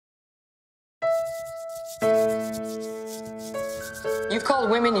You've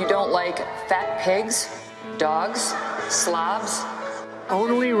called women you don't like fat pigs, dogs, slobs.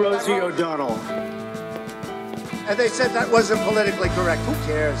 Only Rosie O'Donnell. And they said that wasn't politically correct. Who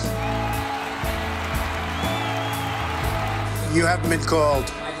cares? You haven't been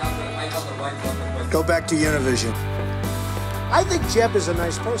called. Go back to Univision. I think Jeb is a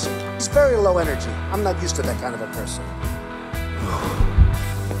nice person. He's very low energy. I'm not used to that kind of a person.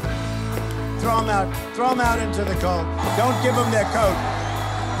 Throw him out. Throw him out into the cold. Don't give him their coat.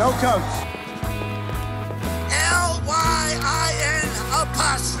 No coats. L-Y-I-N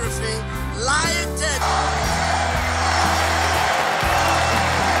apostrophe. Lion dead.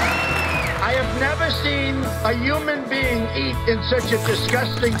 I have never seen a human being eat in such a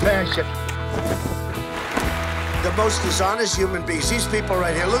disgusting fashion. The most dishonest human beings. These people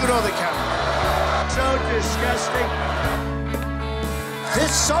right here. Look at all the cameras. So disgusting.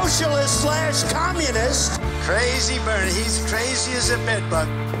 This socialist / communist. Crazy Bernie. He's crazy as a bedbug.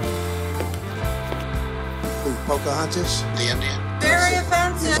 Who, Pocahontas? The Indian. Very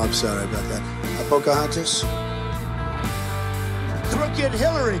offensive. I'm sorry about that. Pocahontas? Crooked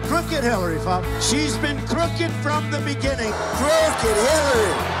Hillary. Crooked Hillary, Bob. She's been crooked from the beginning. Crooked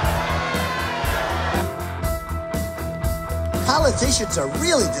Hillary. Politicians are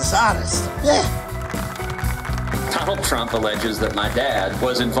really dishonest. Yeah. Donald Trump alleges that my dad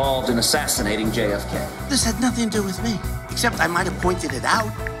was involved in assassinating JFK. This had nothing to do with me, except I might have pointed it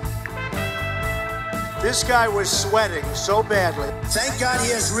out. This guy was sweating so badly. Thank God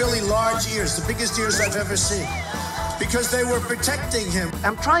he has really large ears, the biggest ears I've ever seen, because they were protecting him.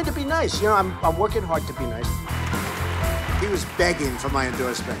 I'm trying to be nice. You know, I'm working hard to be nice. He was begging for my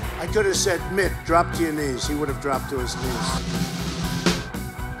endorsement. I could have said, Mitt, drop to your knees. He would have dropped to his knees.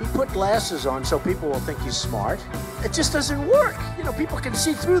 He put glasses on so people will think he's smart. It just doesn't work. You know, people can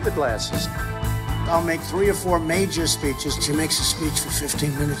see through the glasses. I'll make 3 or 4 major speeches. She makes a speech for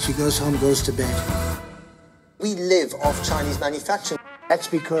 15 minutes. She goes home, goes to bed. We live off Chinese manufacturing. That's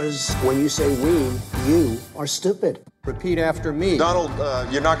because when you say we, you are stupid. Repeat after me. Donald,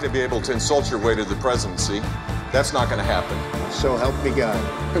 you're not going to be able to insult your way to the presidency. That's not going to happen. So help me God.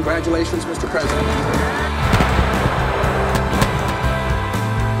 Congratulations, Mr. President.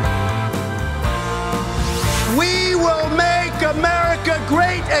 We will make America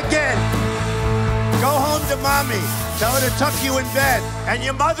great again. Go home to mommy. Tell her to tuck you in bed. And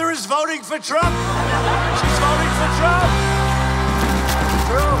your mother is voting for Trump. She's voting